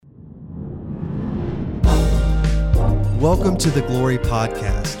Welcome to the Glory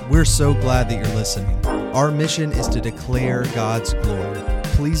Podcast. We're so glad that you're listening. Our mission is to declare God's glory.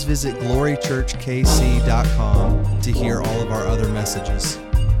 Please visit glorychurchkc.com to hear all of our other messages.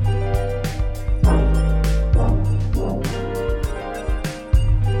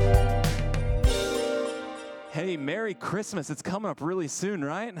 Hey, Merry Christmas. It's coming up really soon,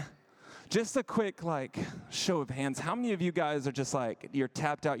 right? Just a quick, show of hands. How many of you guys are just you're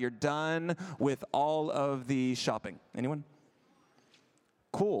tapped out, you're done with all of the shopping? Anyone?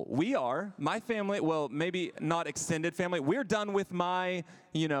 Cool. We are. My family, well, maybe not extended family. We're done with my,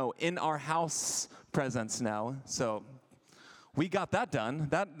 in our house presents now. So we got that done.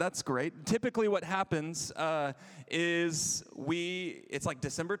 That's great. Typically what happens is it's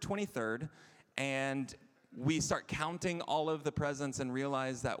December 23rd, and we start counting all of the presents and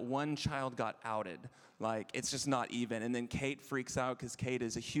realize that one child got outed. It's just not even. And then Kate freaks out because Kate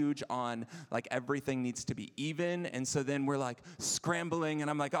is huge on, everything needs to be even. And so then we're, scrambling. And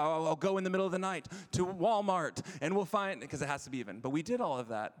I'm like, oh, I'll go in the middle of the night to Walmart. And we'll find, because it has to be even. But we did all of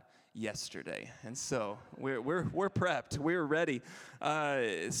that yesterday. And so we're prepped. We're ready.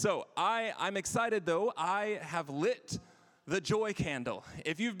 So I'm excited, though. I have lit the joy candle.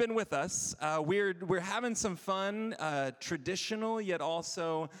 If you've been with us, we're having some fun, traditional yet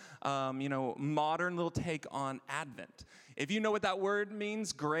also, modern little take on Advent. If you know what that word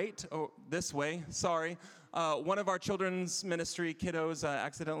means, great. Oh, this way. Sorry. One of our children's ministry kiddos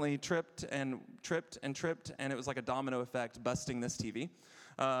accidentally tripped, and it was like a domino effect, busting this TV.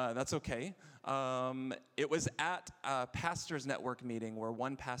 That's okay. It was at a pastor's network meeting where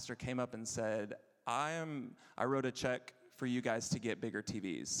one pastor came up and said, I wrote a check for you guys to get bigger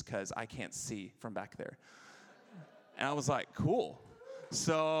TVs because I can't see from back there. And I was like, cool.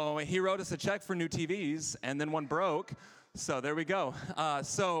 So he wrote us a check for new TVs, and then one broke. So there we go.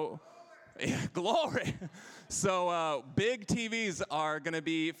 Glory. So big TVs are going to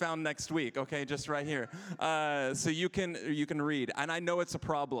be found next week, okay, just right here. So you can read. And I know it's a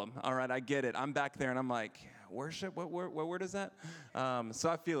problem, all right, I get it. I'm back there, and I'm like, worship? What word is that? So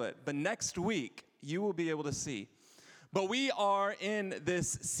I feel it. But next week, you will be able to see. But we are in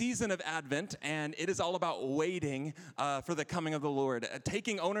this season of Advent, and it is all about waiting for the coming of the Lord,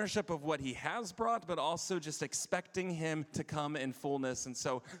 taking ownership of what he has brought, but also just expecting him to come in fullness. And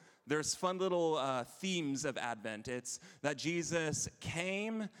so there's fun little themes of Advent. It's that Jesus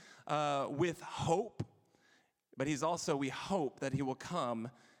came with hope, but we hope that he will come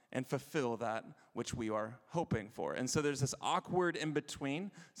and fulfill that which we are hoping for. And so there's this awkward in between.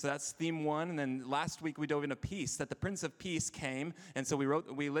 So that's theme one. And then last week we dove into peace, that the Prince of Peace came. And so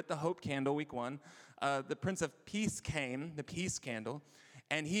we lit the hope candle week one. The Prince of Peace came, the peace candle,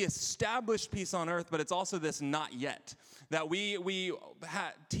 and he established peace on earth, but it's also this not yet. That we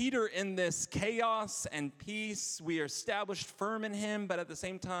teeter in this chaos and peace. We are established firm in him, but at the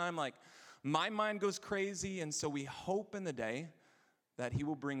same time, my mind goes crazy. And so we hope in the day that he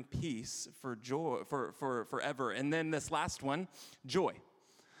will bring peace for joy, for forever. And then this last one, joy.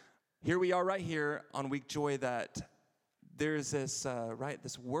 Here we are right here on week joy, that there's this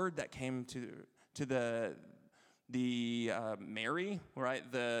this word that came to the Mary,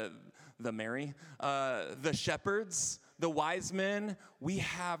 right? The Mary, the shepherds, the wise men. We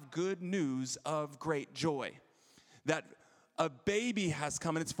have good news of great joy, that a baby has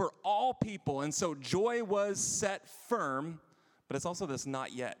come, and it's for all people. And so joy was set firm, but it's also this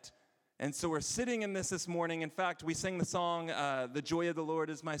not yet. And so we're sitting in this morning. In fact, we sang the song, The Joy of the Lord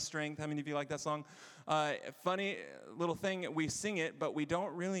is My Strength. How many of you like that song? Funny little thing, we sing it, but we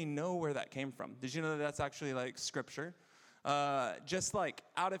don't really know where that came from. Did you know that that's actually scripture? Just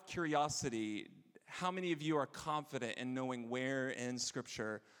out of curiosity, how many of you are confident in knowing where in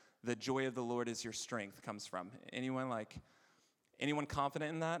scripture the joy of the Lord is your strength comes from? Anyone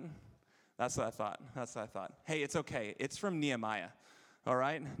confident in that? That's what I thought. Hey, it's okay. It's from Nehemiah, all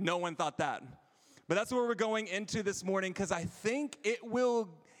right? No one thought that. But that's where we're going into this morning, because I think it will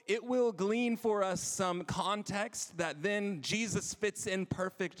glean for us some context that then Jesus fits in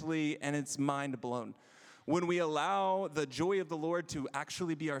perfectly, and it's mind blown. When we allow the joy of the Lord to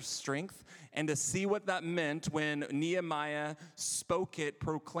actually be our strength, and to see what that meant when Nehemiah spoke it,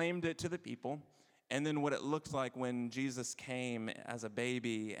 proclaimed it to the people, and then what it looked like when Jesus came as a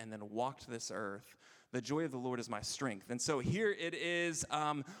baby and then walked this earth. The joy of the Lord is my strength. And so here it is.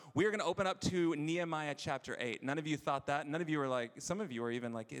 We're going to open up to Nehemiah chapter 8. None of you thought that. None of you were some of you are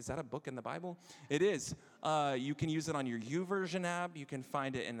even is that a book in the Bible? It is. You can use it on your YouVersion app. You can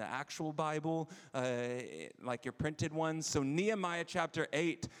find it in the actual Bible, your printed ones. So Nehemiah chapter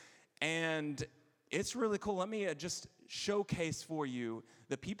 8. And it's really cool. Let me just showcase for you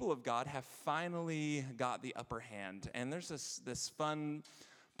the people of God have finally got the upper hand. And there's this fun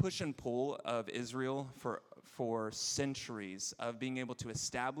push and pull of Israel for centuries of being able to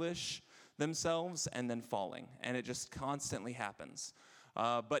establish themselves and then falling. And it just constantly happens.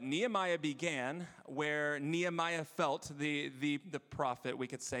 But Nehemiah began where Nehemiah felt the prophet, we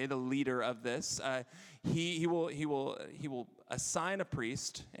could say, the leader of this. He will assign a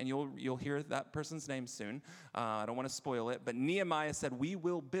priest, and you'll hear that person's name soon. I don't want to spoil it, but Nehemiah said, "We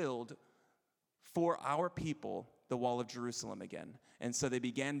will build for our people the wall of Jerusalem again." And so they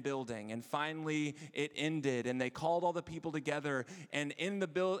began building, and finally it ended, and they called all the people together. And in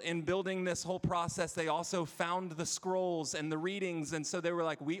building this whole process, they also found the scrolls and the readings, and so they were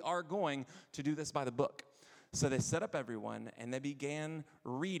like, "We are going to do this by the book." So they set up everyone, and they began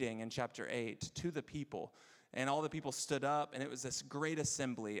reading in chapter 8 to the people. And all the people stood up, and it was this great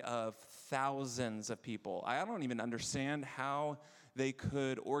assembly of thousands of people. I don't even understand how they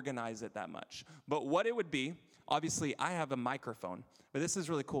could organize it that much. But what it would be, obviously, I have a microphone, but this is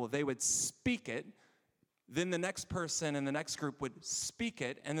really cool. They would speak it, then the next person in the next group would speak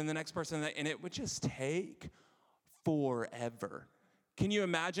it, and then the next person, and it would just take forever. Can you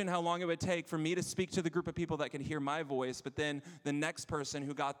imagine how long it would take for me to speak to the group of people that could hear my voice, but then the next person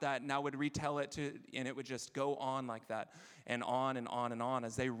who got that now would retell it and it would just go on like that, and on and on and on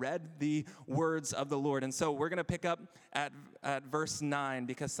as they read the words of the Lord. And so we're going to pick up at verse 9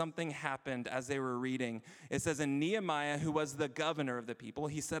 because something happened as they were reading. It says, "And Nehemiah, who was the governor of the people,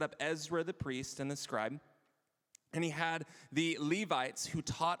 he set up Ezra the priest and the scribe. And he had the Levites who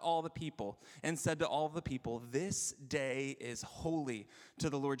taught all the people and said to all the people, 'This day is holy to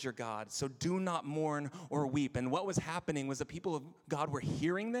the Lord your God, so do not mourn or weep.'" And what was happening was the people of God were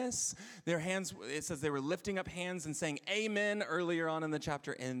hearing this. Their hands, it says they were lifting up hands and saying amen earlier on in the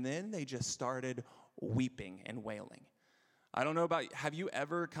chapter. And then they just started weeping and wailing. I don't know about, have you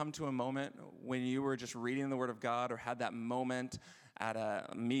ever come to a moment when you were just reading the Word of God or had that moment at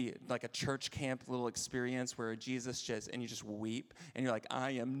like a church camp little experience where Jesus and you just weep and you're like,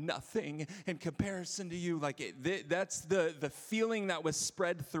 "I am nothing in comparison to you." Like that's the feeling that was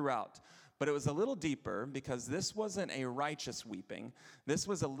spread throughout. But it was a little deeper because this wasn't a righteous weeping. This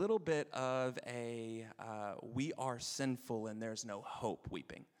was a little bit of a we are sinful and there's no hope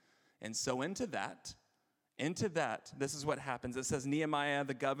weeping. And so into that, this is what happens. It says, Nehemiah,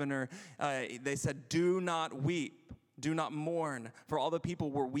 the governor, they said, "Do not weep. Do not mourn," for all the people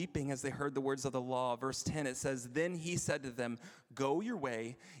were weeping as they heard the words of the law. Verse 10, it says, "Then he said to them, 'Go your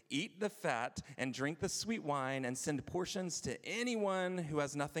way, eat the fat, and drink the sweet wine, and send portions to anyone who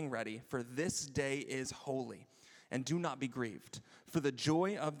has nothing ready, for this day is holy. And do not be grieved, for the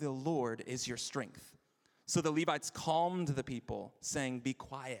joy of the Lord is your strength.' So the Levites calmed the people, saying, 'Be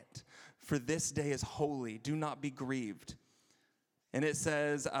quiet, for this day is holy. Do not be grieved.' And it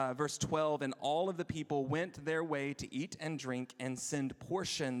says, verse 12, "And all of the people went their way to eat and drink and send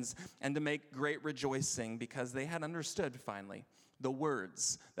portions and to make great rejoicing because they had understood finally the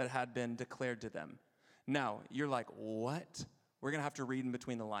words that had been declared to them." Now, you're like, what? We're going to have to read in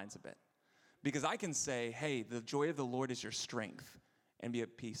between the lines a bit. Because I can say, "Hey, the joy of the Lord is your strength," and be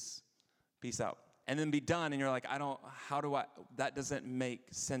at peace. Peace out. And then be done, and you're like, that doesn't make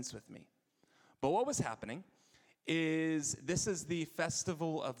sense with me. But what was happening is this is the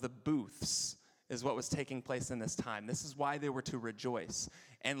festival of the booths is what was taking place in this time. This is why they were to rejoice.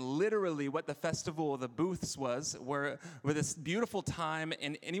 And literally what the festival of the booths were this beautiful time.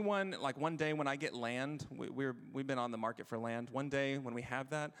 And anyone, like one day when I get land, we've been on the market for land. One day when we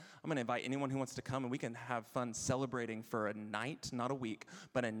have that, I'm going to invite anyone who wants to come and we can have fun celebrating for a night, not a week,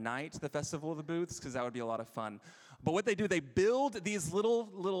 but a night, the festival of the booths, because that would be a lot of fun. But what they do, they build these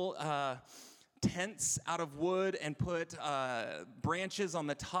little tents out of wood and put branches on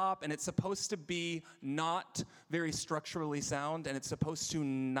the top, and it's supposed to be not very structurally sound, and it's supposed to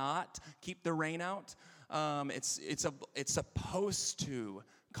not keep the rain out. It's supposed to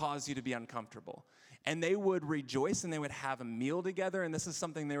cause you to be uncomfortable. And they would rejoice and they would have a meal together, and this is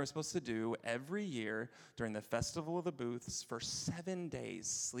something they were supposed to do every year during the Festival of the Booths for 7 days.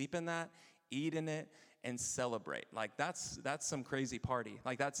 Sleep in that, eat in it, and celebrate. Like that's some crazy party.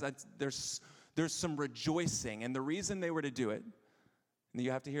 Like there's some rejoicing. And the reason they were to do it, and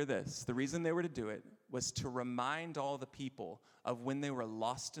you have to hear this, the reason they were to do it was to remind all the people of when they were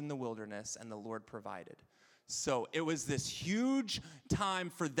lost in the wilderness and the Lord provided. So it was this huge time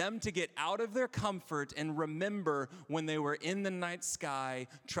for them to get out of their comfort and remember when they were in the night sky,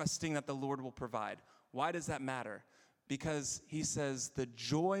 trusting that the Lord will provide. Why does that matter? Because he says, "The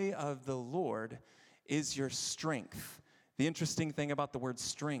joy of the Lord is your strength." The interesting thing about the word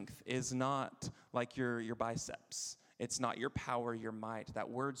strength is not like your biceps. It's not your power, your might. That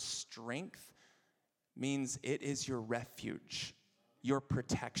word strength means it is your refuge, your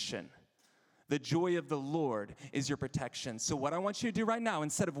protection. The joy of the Lord is your protection. So what I want you to do right now,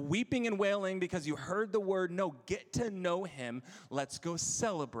 instead of weeping and wailing because you heard the word, no, get to know him. Let's go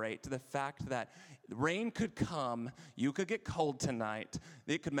celebrate the fact that rain could come, you could get cold tonight,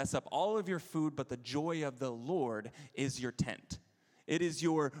 it could mess up all of your food, but the joy of the Lord is your tent. It is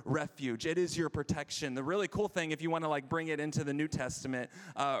your refuge. It is your protection. The really cool thing, if you want to bring it into the New Testament,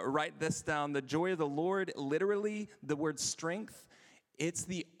 write this down. The joy of the Lord, literally, the word strength, it's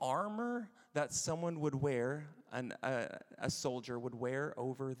the armor that someone would wear, a soldier would wear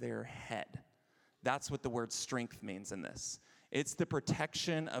over their head. That's what the word strength means in this. It's the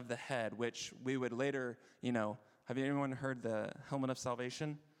protection of the head, which we would later, have anyone heard the helmet of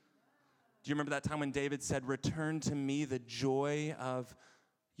salvation? Do you remember that time when David said, return to me the joy of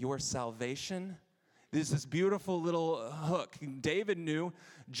your salvation? There's this beautiful little hook. David knew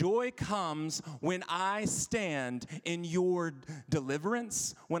joy comes when I stand in your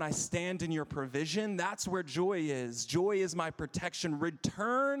deliverance, when I stand in your provision. That's where joy is. Joy is my protection.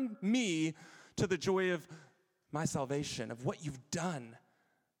 Return me to the joy of my salvation, of what you've done.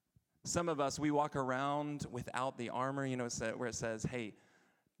 Some of us, we walk around without the armor, where it says, hey,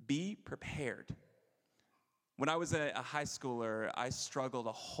 be prepared. When I was a high schooler, I struggled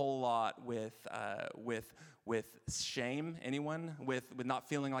a whole lot with shame. Anyone? With not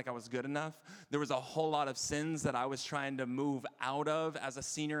feeling like I was good enough. There was a whole lot of sins that I was trying to move out of as a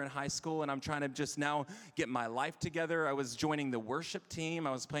senior in high school, and I'm trying to just now get my life together. I was joining the worship team.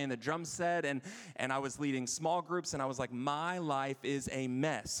 I was playing the drum set, and I was leading small groups, and I was like, my life is a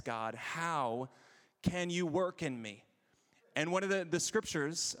mess, God. How can you work in me? And one of the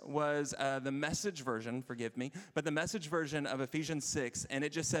scriptures was the Message version, forgive me, but the Message version of Ephesians 6, and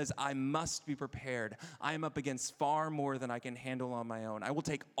it just says, I must be prepared. I am up against far more than I can handle on my own. I will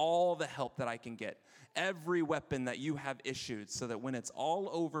take all the help that I can get, every weapon that you have issued, so that when it's all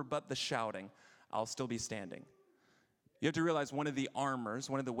over but the shouting, I'll still be standing. You have to realize one of the armors,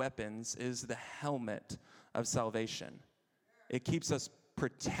 one of the weapons, is the helmet of salvation. It keeps us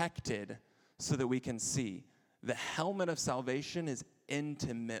protected so that we can see. The helmet of salvation is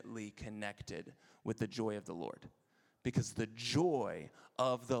intimately connected with the joy of the Lord, because the joy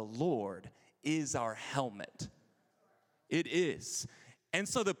of the Lord is our helmet. It is. And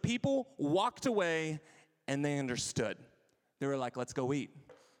so the people walked away and they understood. They were like, let's go eat.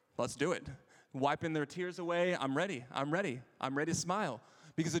 Let's do it. Wiping their tears away. I'm ready. I'm ready to smile.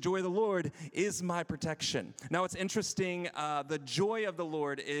 Because the joy of the Lord is my protection. Now, it's interesting, the joy of the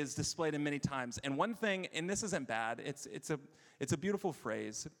Lord is displayed in many times. And one thing, and this isn't bad, it's a beautiful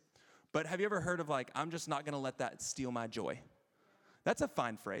phrase, but have you ever heard of I'm just not going to let that steal my joy? That's a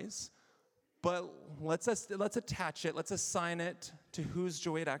fine phrase, but let's attach it, let's assign it to whose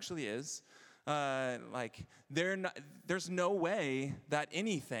joy it actually is. There's no way that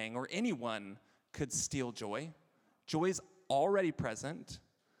anything or anyone could steal joy. Joy is already present.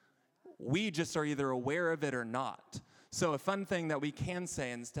 We just are either aware of it or not. So a fun thing that we can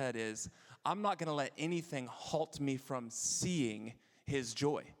say instead is, I'm not going to let anything halt me from seeing his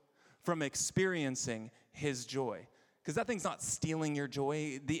joy, from experiencing his joy. Because that thing's not stealing your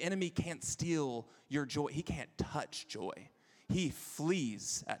joy. The enemy can't steal your joy. He can't touch joy. He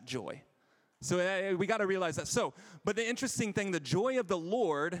flees at joy. So we got to realize that. But the interesting thing, the joy of the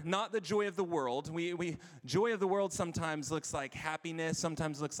Lord, not the joy of the world. Joy of the world sometimes looks like happiness.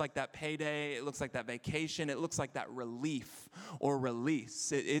 Sometimes looks like that payday. It looks like that vacation. It looks like that relief or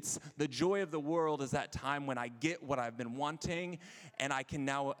release. It's the joy of the world is that time when I get what I've been wanting and I can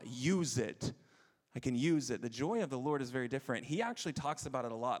now use it. I can use it. The joy of the Lord is very different. He actually talks about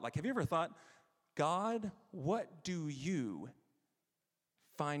it a lot. Have you ever thought, God, what do you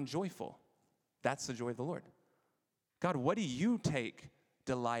find joyful? That's the joy of the Lord. God, what do you take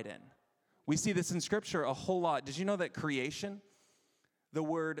delight in? We see this in Scripture a whole lot. Did you know that creation, the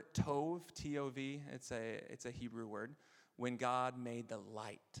word tov, T-O-V, it's a Hebrew word, when God made the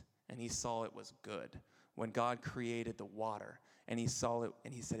light and he saw it was good. When God created the water and he saw it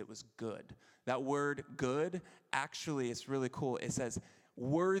and he said it was good. That word good, actually, it's really cool. It says,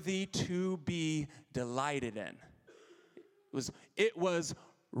 worthy to be delighted in. It was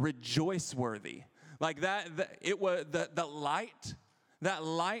rejoice worthy. It was the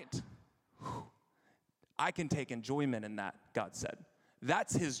light, I can take enjoyment in that, God said.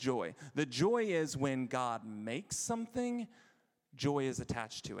 That's his joy. The joy is when God makes something, joy is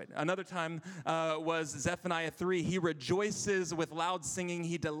attached to it. Another time was Zephaniah 3. He rejoices with loud singing.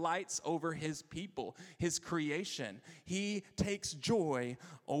 He delights over his people, his creation. He takes joy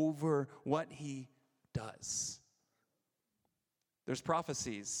over what he does. There's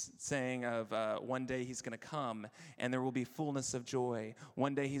prophecies saying of one day he's going to come and there will be fullness of joy.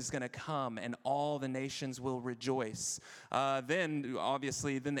 One day he's going to come and all the nations will rejoice. Then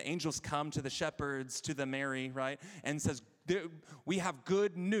the angels come to the shepherds, to the Mary, right? And says, we have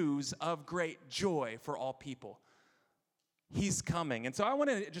good news of great joy for all people. He's coming. And so I want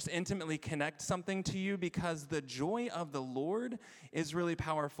to just intimately connect something to you because the joy of the Lord is really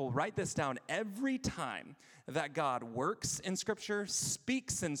powerful. Write this down. Every time that God works in Scripture,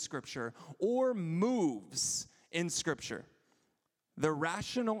 speaks in Scripture, or moves in Scripture, the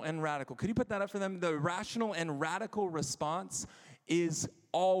rational and radical, could you put that up for them? The rational and radical response is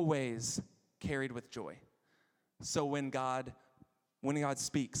always carried with joy. So when God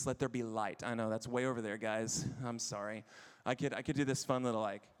speaks, let there be light. I know that's way over there, guys. I'm sorry. I could do this fun little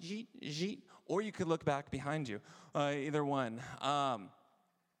like, jeet, jeet, or you could look back behind you. Either one.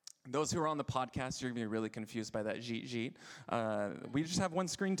 Those who are on the podcast, you're going to be really confused by that jeet, jeet. We just have one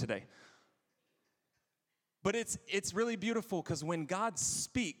screen today. But it's really beautiful because when God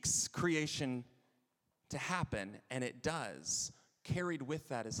speaks creation to happen, and it does, carried with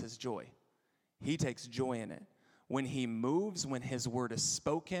that is his joy. He takes joy in it. When he moves, when his word is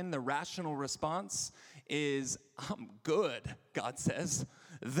spoken, the rational response is, I'm good, God says.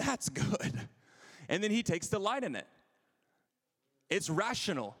 That's good. And then he takes delight in it. It's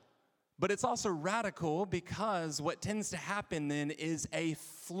rational, but it's also radical because what tends to happen then is a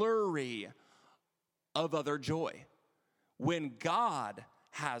flurry of other joy. When God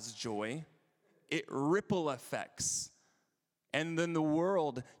has joy, it ripple effects. And then the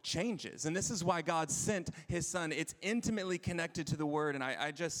world changes. And this is why God sent his son. It's intimately connected to the word.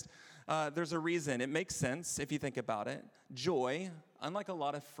 And there's a reason. It makes sense if you think about it. Joy, unlike a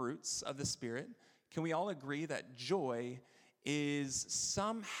lot of fruits of the Spirit, can we all agree that joy is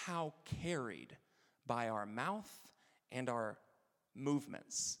somehow carried by our mouth and our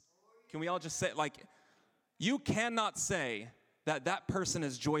movements? Can we all just say, you cannot say that person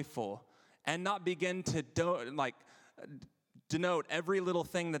is joyful and not begin to denote every little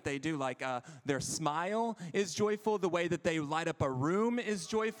thing that they do, their smile is joyful, the way that they light up a room is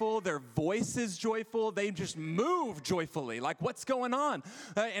joyful, their voice is joyful, they just move joyfully. What's going on?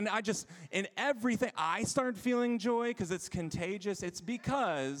 In everything, I started feeling joy because it's contagious. It's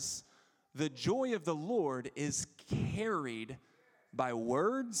because the joy of the Lord is carried by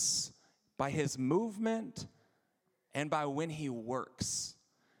words, by his movement, and by when he works.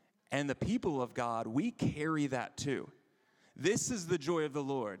 And the people of God, we carry that too. This is the joy of the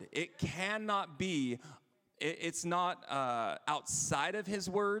Lord. It cannot be, it's not outside of his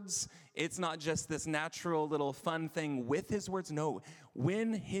words. It's not just this natural little fun thing with his words. No,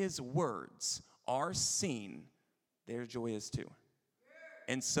 when his words are seen, their joy is too.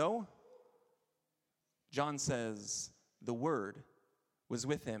 And so, John says, the Word was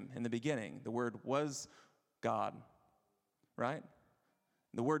with him in the beginning. The Word was God, right?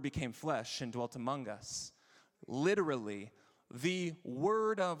 The Word became flesh and dwelt among us. Literally, the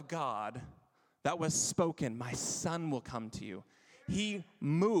word of God that was spoken, my son will come to you. He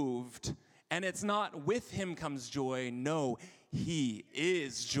moved, and it's not with him comes joy. No, he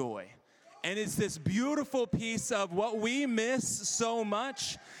is joy. And it's this beautiful piece of what we miss so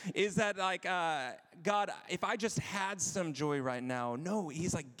much is that God, if I just had some joy right now. No,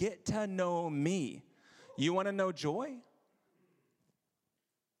 he's like, get to know me. You want to know joy?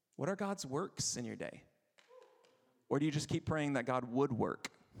 What are God's works in your day? Or do you just keep praying that God would work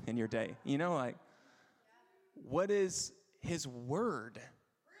in your day? What is his word?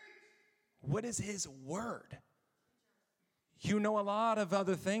 What is his word? You know a lot of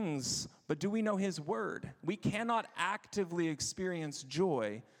other things, but do we know his word? We cannot actively experience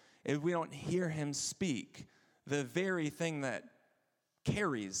joy if we don't hear him speak the very thing that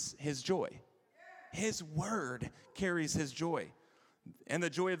carries his joy. His word carries his joy. And the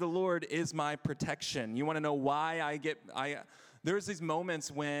joy of the Lord is my protection. You want to know why there's these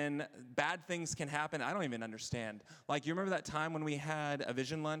moments when bad things can happen. I don't even understand. You remember that time when we had a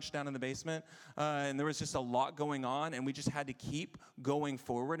vision lunch down in the basement, and there was just a lot going on, and we just had to keep going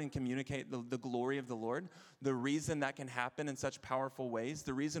forward and communicate the glory of the Lord? The reason that can happen in such powerful ways,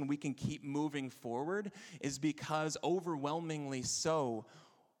 the reason we can keep moving forward is because overwhelmingly so,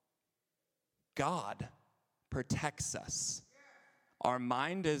 God protects us. Our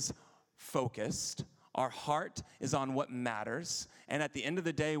mind is focused. Our heart is on what matters. And at the end of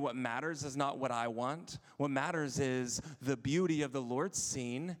the day, what matters is not what I want. What matters is the beauty of the Lord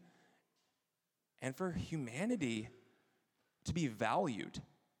seen and for humanity to be valued,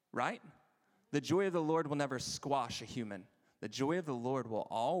 right? The joy of the Lord will never squash a human. The joy of the Lord will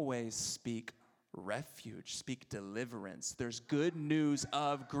always speak refuge, speak deliverance. There's good news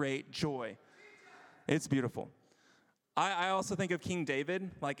of great joy. It's beautiful. I also think of King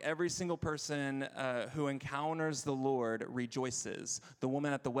David, like every single person who encounters the Lord rejoices. The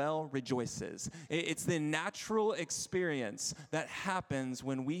woman at the well rejoices. It's the natural experience that happens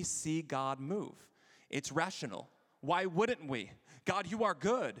when we see God move. It's rational. Why wouldn't we? God, you are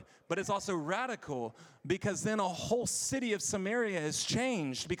good, but it's also radical because then a whole city of Samaria is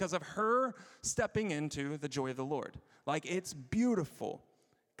changed because of her stepping into the joy of the Lord. Like, it's beautiful.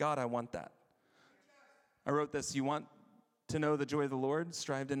 God, I want that. I wrote this, you want to know the joy of the Lord?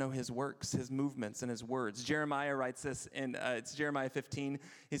 Strive to know his works, his movements, and his words. Jeremiah writes this in it's Jeremiah 15.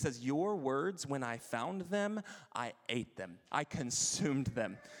 He says, your words, when I found them, I ate them. I consumed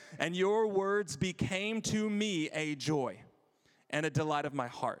them. And your words became to me a joy and a delight of my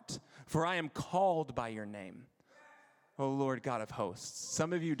heart. For I am called by your name, O Lord God of hosts.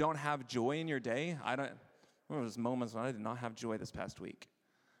 Some of you don't have joy in your day. There was moments when I did not have joy this past week.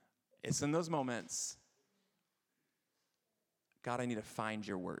 It's in those moments, God, I need to find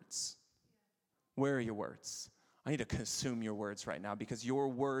your words. Where are your words? I need to consume your words right now because your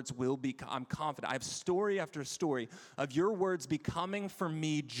words will be, I'm confident. I have story after story of your words becoming for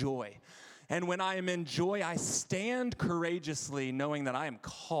me joy. And when I am in joy, I stand courageously knowing that I am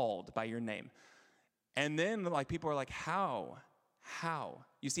called by your name. And then like people are like, how?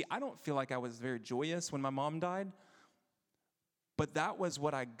 You see, I don't feel like I was very joyous when my mom died. But that was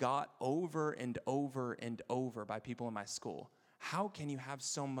what I got over and over and over by people in my school. How can you have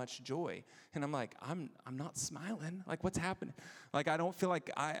so much joy? And I'm like, I'm not smiling. Like, what's happening? Like, I don't feel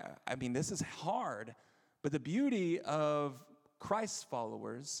like I mean, this is hard. But the beauty of Christ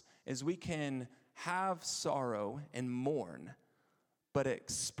followers is we can have sorrow and mourn, but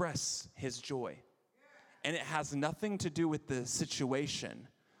express his joy. And it has nothing to do with the situation,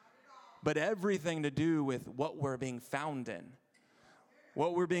 but everything to do with what we're being found in.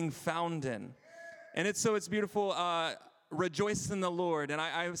 What we're being found in. And it's beautiful. Rejoice in the Lord. And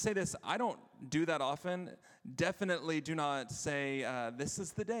I say this, I don't do that often. Definitely do not say, this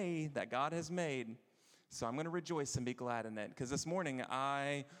is the day that God has made, so I'm going to rejoice and be glad in it. Because this morning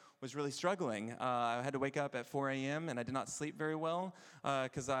I was really struggling. I had to wake up at 4 a.m. and I did not sleep very well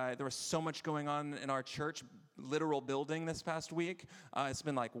because there was so much going on in our church, literal building this past week. It's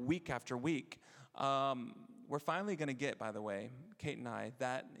been like week after week. We're finally going to get, by the way, Kate and I,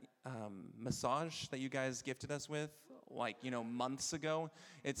 that massage that you guys gifted us with, months ago.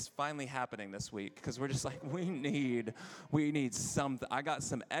 It's finally happening this week because we're just like, we need something. I got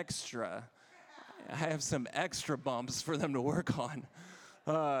some extra. I have some extra bumps for them to work on.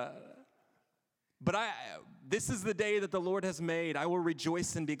 But this is the day that the Lord has made. I will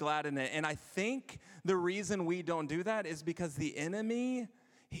rejoice and be glad in it. And I think the reason we don't do that is because the enemy,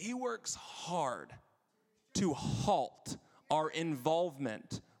 he works hard to halt our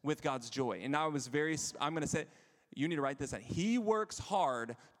involvement with God's joy. And I'm going to say, you need to write this down. He works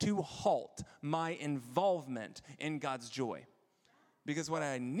hard to halt my involvement in God's joy. Because what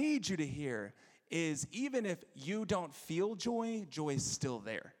I need you to hear is even if you don't feel joy, joy is still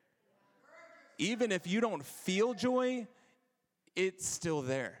there. Even if you don't feel joy, it's still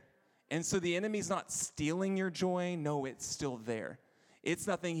there. And so the enemy's not stealing your joy. No, it's still there. It's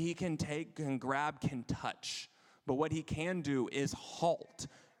nothing he can take, can grab, can touch. But what he can do is halt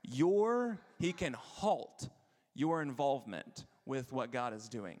your involvement with what God is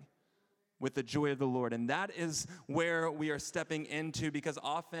doing, with the joy of the Lord. And that is where we are stepping into, because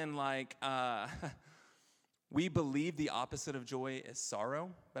often we believe the opposite of joy is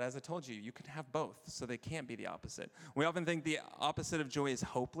sorrow. But as I told you, you can have both, so they can't be the opposite. We often think the opposite of joy is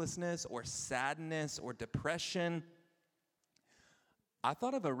hopelessness or sadness or depression. I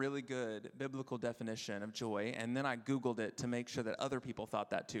thought of a really good biblical definition of joy, and then I Googled it to make sure that other people thought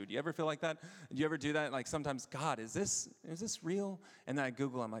that too. Do you ever feel like that? Do you ever do that? Like sometimes, God, is this real? And then I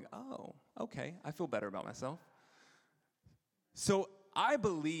Google, I'm like, oh, okay, I feel better about myself. So I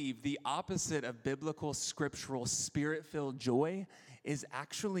believe the opposite of biblical, scriptural, spirit-filled joy is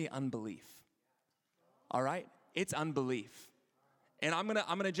actually unbelief. All right? It's unbelief. And I'm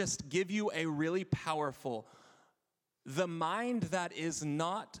gonna just give you a really powerful. The mind that is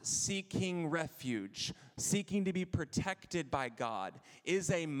not seeking refuge, seeking to be protected by God,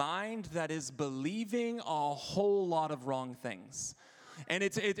 is a mind that is believing a whole lot of wrong things. And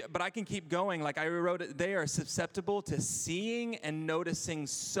but I can keep going. Like I wrote it, they are susceptible to seeing and noticing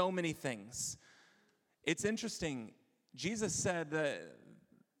so many things. It's interesting. Jesus said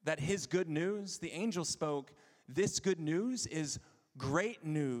that his good news, the angel spoke, this good news is great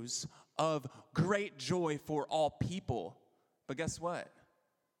news of great joy for all people. But guess what?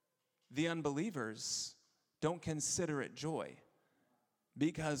 the unbelievers don't consider it joy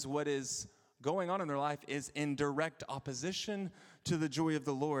because what is going on in their life is in direct opposition to the joy of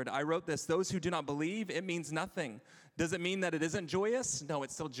the Lord. I wrote this, those who do not believe, it means nothing. Does it mean that it isn't joyous? No,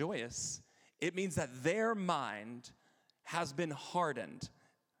 it's still joyous. It means that their mind has been hardened.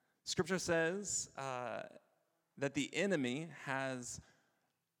 Scripture says that the enemy has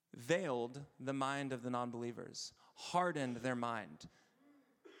veiled the mind of the non-believers, hardened their mind.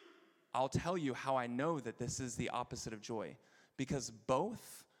 I'll tell you how I know that this is the opposite of joy, because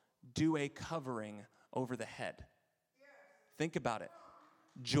both do a covering over the head. Think about it.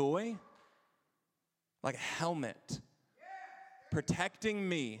 Joy, like a helmet, protecting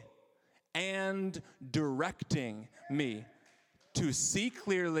me and directing me to see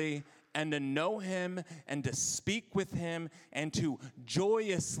clearly and to know him and to speak with him and to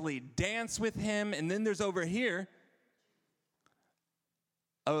joyously dance with him. And then there's over here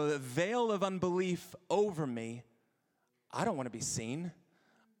a veil of unbelief over me. I don't want to be seen.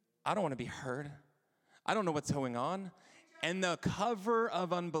 I don't want to be heard. I don't know what's going on. And the cover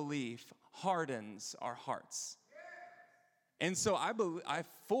of unbelief hardens our hearts. And so I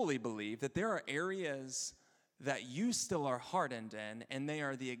fully believe that there are areas that you still are hardened in, and they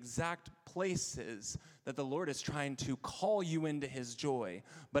are the exact places that the Lord is trying to call you into his joy.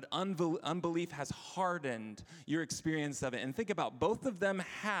 But unbelief has hardened your experience of it. And think about, both of them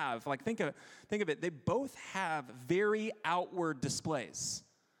have, like think of it, they both have very outward displays.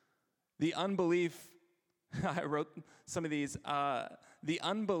 The unbelief, I wrote some of these, the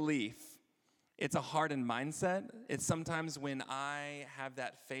unbelief, it's a hardened mindset. It's sometimes when I have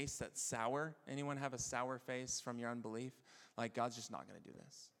that face that's sour. Anyone have a sour face from your unbelief? Like, God's just not going to do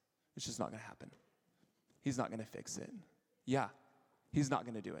this. It's just not going to happen. He's not going to fix it. Yeah, he's not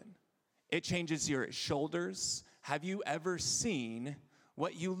going to do it. It changes your shoulders. Have you ever seen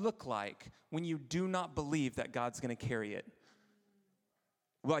what you look like when you do not believe that God's going to carry it?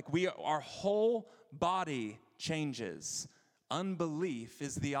 Like our whole body changes. Unbelief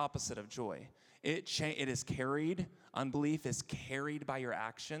is the opposite of joy. It is carried. Unbelief is carried by your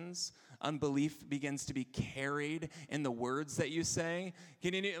actions. Unbelief begins to be carried in the words that you say.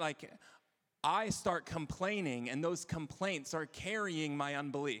 I start complaining, and those complaints are carrying my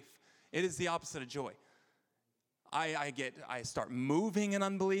unbelief. It is the opposite of joy. I start moving in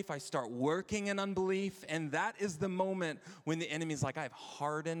unbelief. I start working in unbelief, and that is the moment when the enemy's like, I've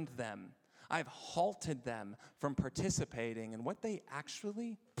hardened them. I've halted them from participating in what they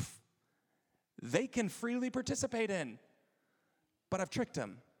actually, they can freely participate in. But I've tricked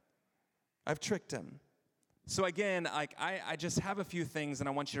them. So again, I just have a few things and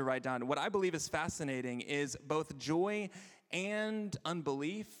I want you to write down. What I believe is fascinating is both joy and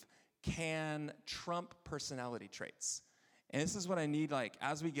unbelief can trump personality traits. And this is what I need,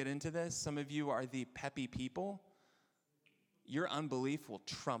 as we get into this, some of you are the peppy people. Your unbelief will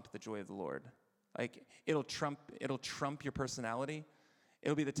trump the joy of the Lord. It'll trump your personality.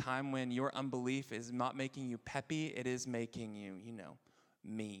 It'll be the time when your unbelief is not making you peppy, it is making you,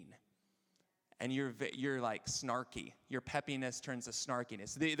 mean. And you're snarky. Your peppiness turns to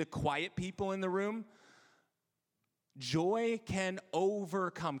snarkiness. The quiet people in the room, joy can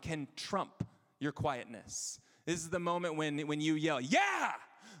trump your quietness. This is the moment when you yell, yeah,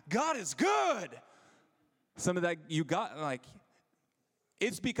 God is good. Some of that you got,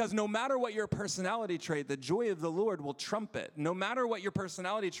 it's because no matter what your personality trait, the joy of the Lord will trump it. No matter what your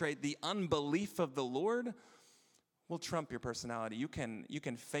personality trait, the unbelief of the Lord will trump your personality. You can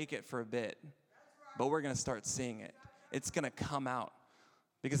fake it for a bit, but we're going to start seeing it. It's going to come out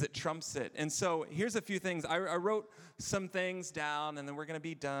because it trumps it. And so here's a few things. I wrote some things down, and then we're going to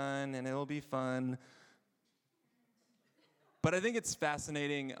be done, and it'll be fun. But I think it's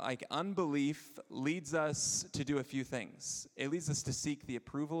fascinating, unbelief leads us to do a few things. It leads us to seek the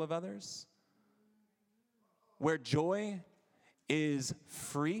approval of others. Where joy is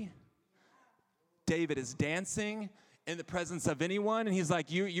free, David is dancing in the presence of anyone, and he's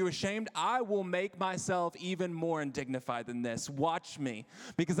like, you ashamed? I will make myself even more undignified than this. Watch me,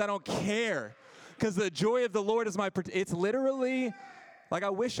 because I don't care. Because the joy of the Lord is it's literally... I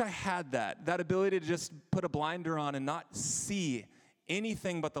wish I had that ability to just put a blinder on and not see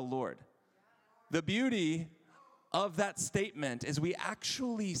anything but the Lord. The beauty of that statement is we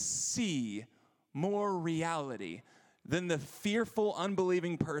actually see more reality than the fearful,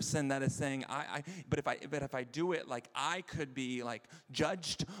 unbelieving person that is saying, but if I do it, I could be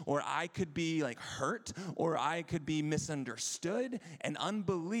judged, or I could be hurt, or I could be misunderstood. And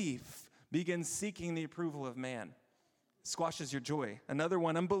unbelief begins seeking the approval of man. Squashes your joy. Another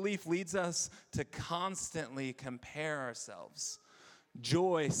one, unbelief leads us to constantly compare ourselves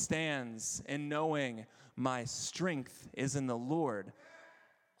Joy stands in knowing my strength is in the Lord.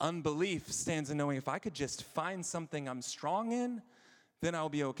 Unbelief stands in knowing if I could just find something I'm strong in, then I'll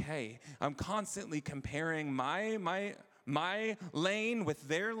be okay. I'm constantly comparing my lane with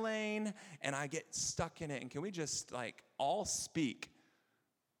their lane, and I get stuck in it. And can we just all speak?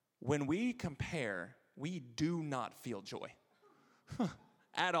 When we compare, we do not feel joy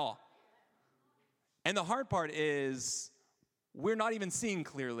at all. And the hard part is we're not even seeing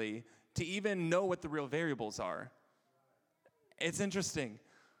clearly to even know what the real variables are. It's interesting.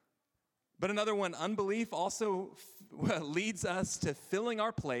 But another one, unbelief also leads us to filling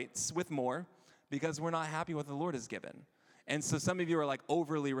our plates with more because we're not happy with what the Lord has given. And so some of you are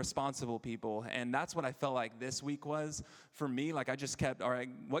overly responsible people, and that's what I felt like this week was for me. I just kept, all right,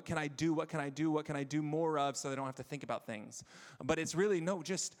 what can I do? What can I do? What can I do more of so that I don't have to think about things? But it's really, no,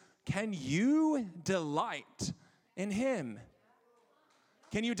 just can you delight in Him?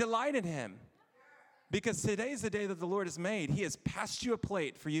 Can you delight in Him? Because today's the day that the Lord has made. He has passed you a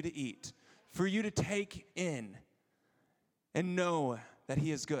plate for you to eat, for you to take in and know that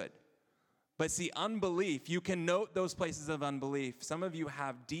He is good. But see, unbelief, you can note those places of unbelief. Some of you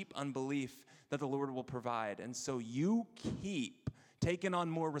have deep unbelief that the Lord will provide. And so you keep taking on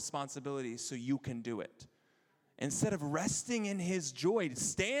more responsibility so you can do it. Instead of resting in His joy,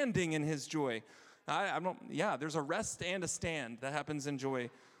 standing in His joy. There's a rest and a stand that happens in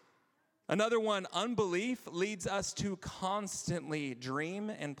joy. Another one, unbelief leads us to constantly dream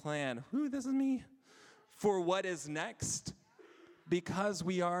and plan. This is me. For what is next? Because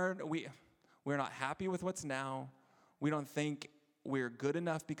we're not happy with what's now. We don't think we're good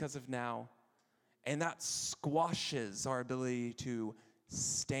enough because of now. And that squashes our ability to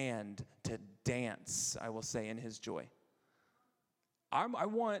stand, to dance, I will say, in His joy. I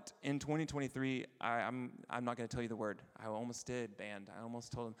want, in 2023, I'm not going to tell you the word. I almost did, band. I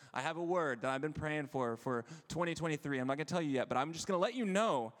almost told them. I have a word that I've been praying for 2023. I'm not going to tell you yet, but I'm just going to let you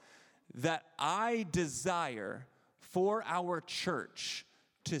know that I desire for our church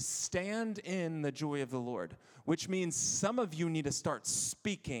to stand in the joy of the Lord, which means some of you need to start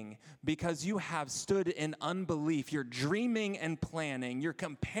speaking because you have stood in unbelief. You're dreaming and planning. You're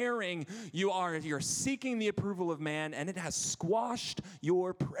comparing. You're seeking the approval of man, and it has squashed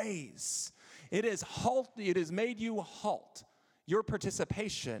your praise. It has made you halt your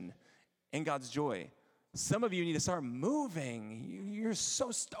participation in God's joy. Some of you need to start moving. You're so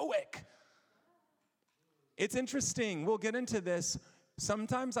stoic. It's interesting. We'll get into this.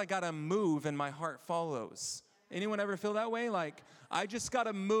 Sometimes I gotta move and my heart follows. Anyone ever feel that way? I just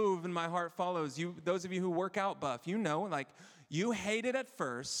gotta move and my heart follows. Those of you who work out buff, you hate it at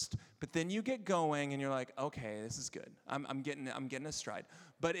first, but then you get going and you're like, okay, this is good. I'm getting a stride.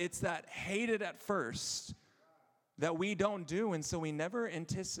 But it's that hate it at first that we don't do, and so we never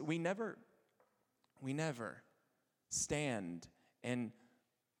stand and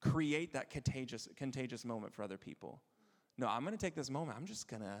create that contagious moment for other people. No, I'm going to take this moment. I'm just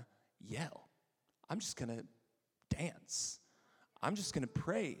going to yell. I'm just going to dance. I'm just going to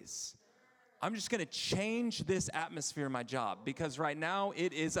praise. I'm just going to change this atmosphere in my job because right now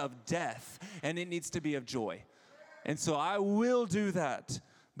it is of death and it needs to be of joy. And so I will do that.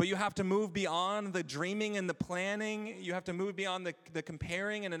 But you have to move beyond the dreaming and the planning. You have to move beyond the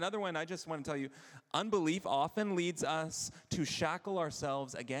comparing. And another one, I just want to tell you, unbelief often leads us to shackle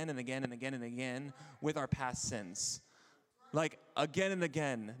ourselves again and again and again and again with our past sins. Again and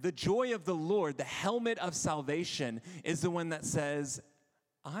again. The joy of the Lord, the helmet of salvation, is the one that says,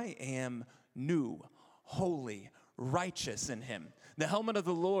 I am new, holy, righteous in Him. The helmet of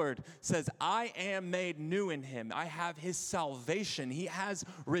the Lord says, I am made new in Him. I have His salvation. He has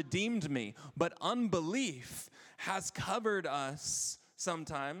redeemed me. But unbelief has covered us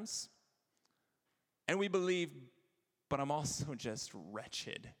sometimes. And we believe, but I'm also just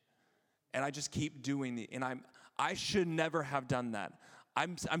wretched. And I just keep doing I should never have done that.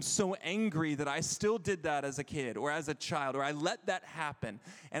 I'm so angry that I still did that as a kid or as a child, or I let that happen.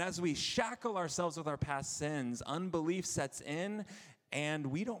 And as we shackle ourselves with our past sins, unbelief sets in and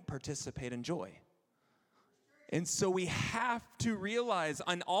we don't participate in joy. And so we have to realize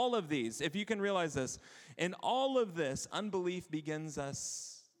on all of these, if you can realize this, in all of this, unbelief begins to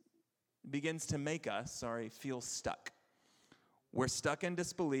make us feel stuck. We're stuck in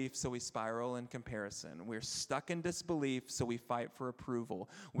disbelief, so we spiral in comparison. We're stuck in disbelief, so we fight for approval.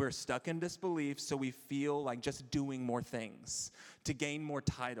 We're stuck in disbelief, so we feel like just doing more things to gain more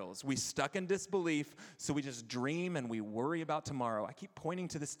titles. We're stuck in disbelief, so we just dream and we worry about tomorrow. I keep pointing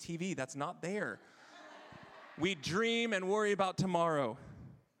to this TV that's not there. We dream and worry about tomorrow.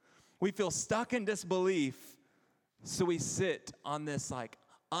 We feel stuck in disbelief, So we sit on this like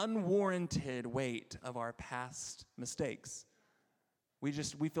unwarranted weight of our past mistakes. We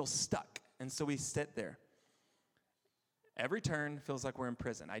feel stuck, and so we sit there. Every turn feels like we're in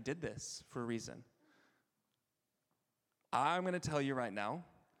prison. I did this for a reason. I'm going to tell you right now,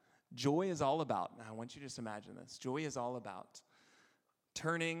 joy is all about, now I want you to just imagine this, joy is all about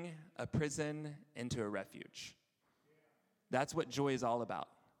turning a prison into a refuge. That's what joy is all about,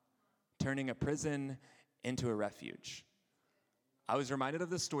 turning a prison into a refuge. I was reminded of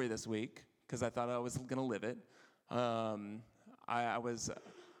this story this week because I thought I was going to live it.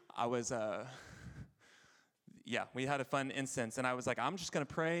 We had a fun instance, and I was like, I'm just going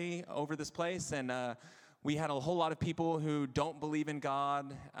to pray over this place, and we had a whole lot of people who don't believe in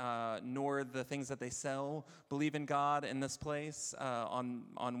God, nor the things that they sell believe in God in this place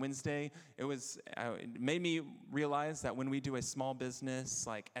on Wednesday. It made me realize that when we do a small business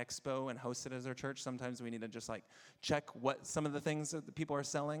like expo and host it as our church, sometimes we need to just like check what some of the things that the people are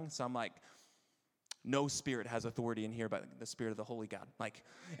selling. So I'm like, no spirit has authority in here but the Spirit of the Holy God.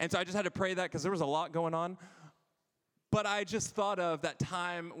 And so I just had to pray that because there was a lot going on. But I just thought of that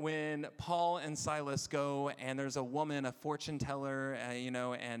time when Paul and Silas go, and there's a woman, a fortune teller,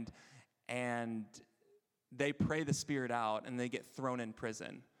 and they pray the spirit out, and they get thrown in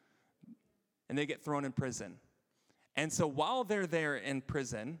prison. And so while they're there in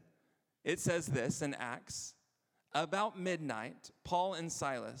prison, it says this in Acts, about midnight, Paul and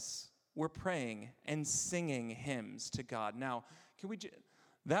Silas were praying and singing hymns to God. Now,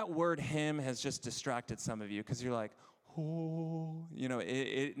 that word hymn has just distracted some of you because you're like, oh,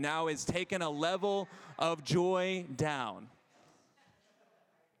 it now is taken a level of joy down.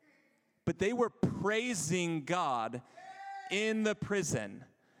 But they were praising God in the prison.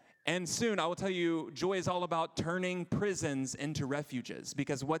 And soon, I will tell you, joy is all about turning prisons into refuges.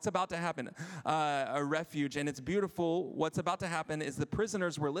 Because what's about to happen, a refuge, and it's beautiful, what's about to happen is the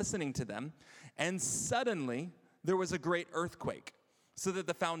prisoners were listening to them, and suddenly there was a great earthquake. So that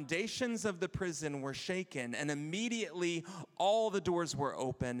the foundations of the prison were shaken, and immediately all the doors were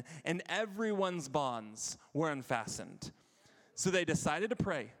open, and everyone's bonds were unfastened. So they decided to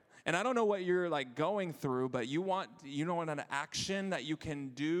pray. And I don't know what you're like going through, but you want an action that you can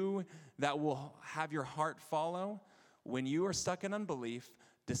do that will have your heart follow. When you are stuck in unbelief,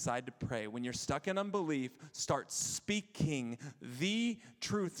 decide to pray. When you're stuck in unbelief, start speaking the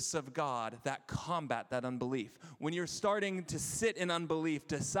truths of God that combat that unbelief. When you're starting to sit in unbelief,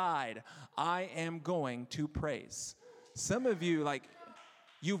 decide, I am going to praise. Some of you,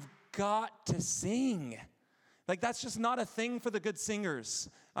 you've got to sing. That's just not a thing for the good singers.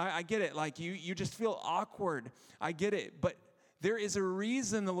 I get it. You just feel awkward. I get it. But there is a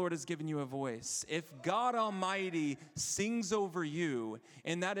reason the Lord has given you a voice. If God Almighty sings over you,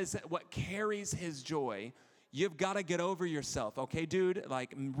 and that is what carries his joy, you've got to get over yourself. Okay, dude?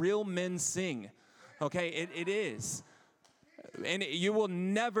 Real men sing. Okay, it is. And you will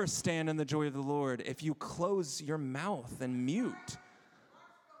never stand in the joy of the Lord if you close your mouth and mute.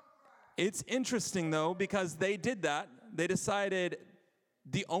 It's interesting, though, because they did that. They decided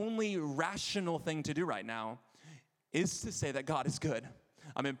the only rational thing to do right now is to say that God is good.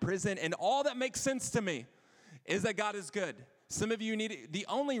 I'm in prison, and all that makes sense to me is that God is good. Some of you the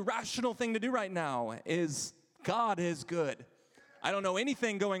only rational thing to do right now is God is good. I don't know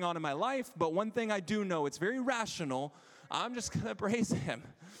anything going on in my life, but one thing I do know, it's very rational. I'm just going to praise him,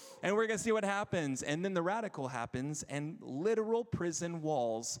 and we're going to see what happens. And then the radical happens, and literal prison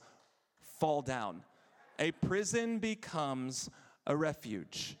walls fall down. A prison becomes a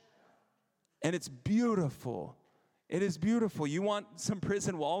refuge, and it's beautiful. It is beautiful. You want some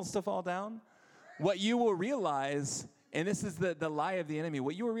prison walls to fall down? What you will realize, and this is the lie of the enemy,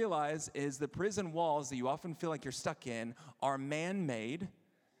 what you will realize is the prison walls that you often feel like you're stuck in are man-made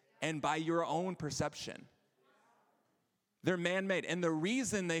and by your own perception. They're man-made. And the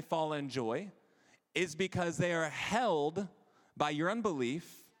reason they fall in joy is because they are held by your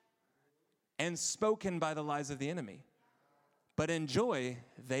unbelief and spoken by the lies of the enemy. But in joy,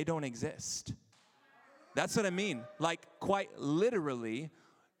 they don't exist. That's what I mean. Quite literally,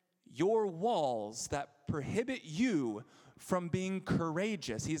 your walls that prohibit you from being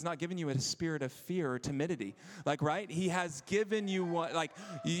courageous. He's not giving you a spirit of fear or timidity. Right? He has given you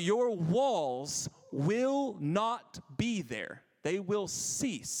your walls will not be there. They will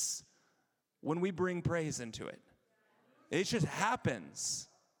cease when we bring praise into it. It just happens.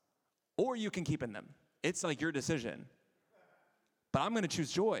 Or you can keep in them. It's your decision. But I'm going to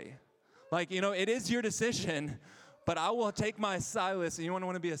choose joy. It is your decision, but I will take my Silas, and you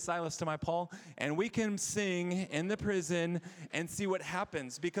want to be a Silas to my Paul, and we can sing in the prison and see what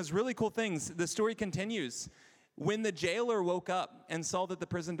happens. Because really cool things, the story continues. When the jailer woke up and saw that the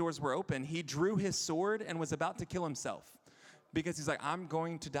prison doors were open, he drew his sword and was about to kill himself because he's like, I'm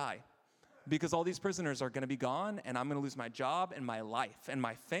going to die because all these prisoners are going to be gone and I'm going to lose my job and my life and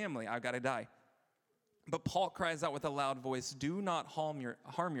my family. I've got to die. But Paul cries out with a loud voice, do not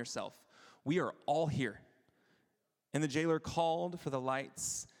harm yourself. We are all here. And the jailer called for the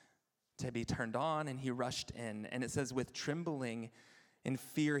lights to be turned on, and he rushed in. And it says, with trembling and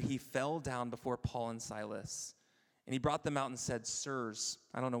fear, he fell down before Paul and Silas. And he brought them out and said, sirs,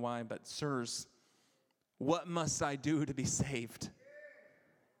 I don't know why, but sirs, what must I do to be saved?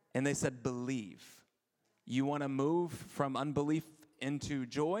 And they said, believe. You want to move from unbelief into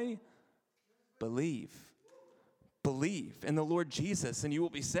joy? Believe. Believe in the Lord Jesus and you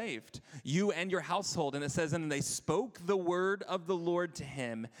will be saved, you and your household. And it says, and they spoke the word of the Lord to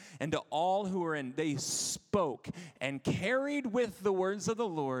him and to all who were in. They spoke, and carried with the words of the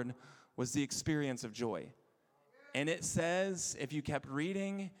Lord was the experience of joy. And it says, if you kept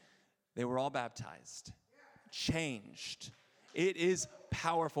reading, they were all baptized, changed. It is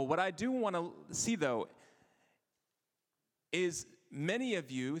powerful. What I do want to see, though, is many of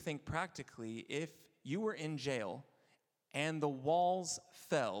you think practically, if you were in jail and the walls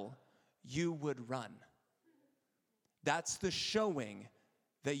fell, you would run. That's the showing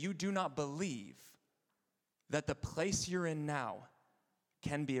that you do not believe that the place you're in now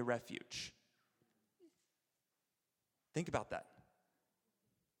can be a refuge. Think about that.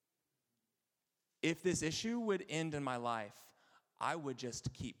 If this issue would end in my life, I would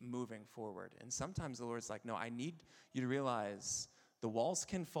just keep moving forward. And sometimes the Lord's like, no, I need you to realize the walls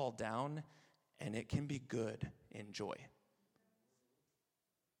can fall down and it can be good in joy.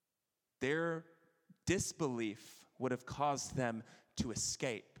 Their disbelief would have caused them to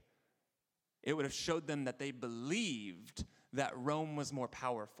escape. It would have showed them that they believed that Rome was more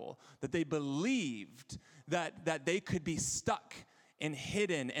powerful, that they believed that they could be stuck and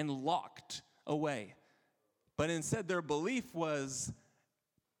hidden and locked away. But instead, their belief was,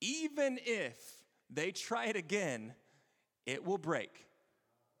 even if they try it again, it will break.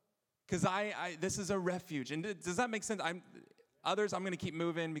 Because this is a refuge. And does that make sense? I'm going to keep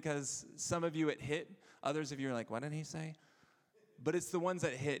moving because some of you it hit. Others of you are like, what did he say? But it's the ones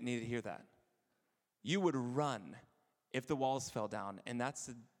that hit need to hear that. You would run if the walls fell down. And that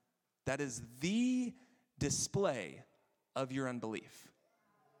is the display of your unbelief.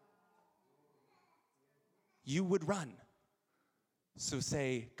 You would run. So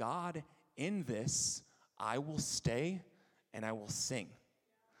say, God, in this, I will stay and I will sing.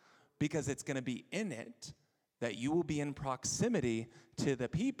 Because it's going to be in it that you will be in proximity to the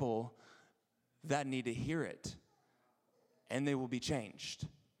people that need to hear it. And they will be changed.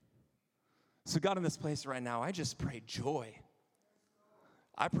 So God, in this place right now, I just pray joy.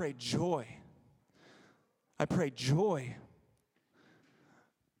 I pray joy. I pray joy.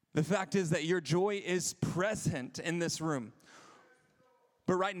 The fact is that your joy is present in this room.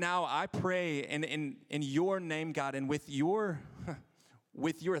 But right now, I pray in your name, God, and with your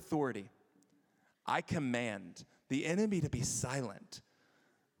authority, I command the enemy to be silent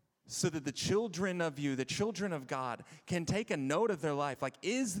so that the children of you, the children of God, can take a note of their life. Like,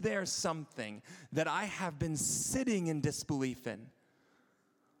 is there something that I have been sitting in disbelief in?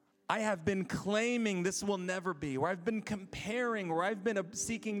 I have been claiming this will never be, or I've been comparing, or I've been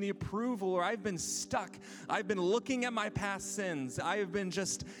seeking the approval, or I've been stuck. I've been looking at my past sins. I have been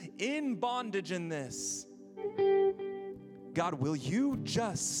just in bondage in this. God, will you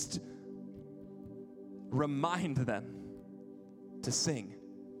just remind them to sing?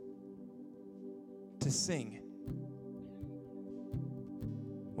 To sing.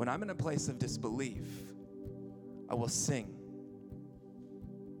 When I'm in a place of disbelief, I will sing.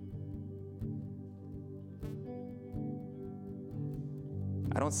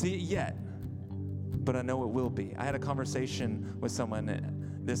 I don't see it yet, but I know it will be. I had a conversation with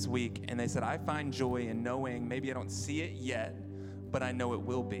someone this week, and they said, I find joy in knowing maybe I don't see it yet, but I know it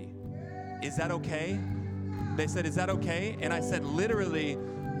will be. Is that okay? They said, is that okay? And I said, literally,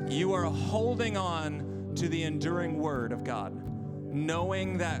 you are holding on to the enduring word of God,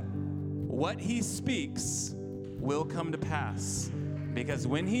 knowing that what he speaks will come to pass, because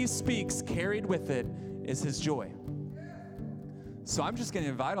when he speaks, carried with it is his joy. So I'm just going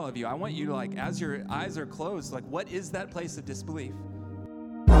to invite all of you. I want you to, like, as your eyes are closed, like, what is that place of disbelief?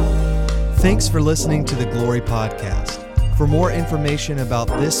 Thanks for listening to the Glory Podcast. For more information about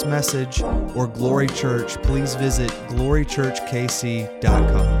this message or Glory Church, please visit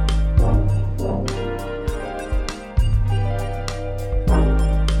glorychurchkc.com.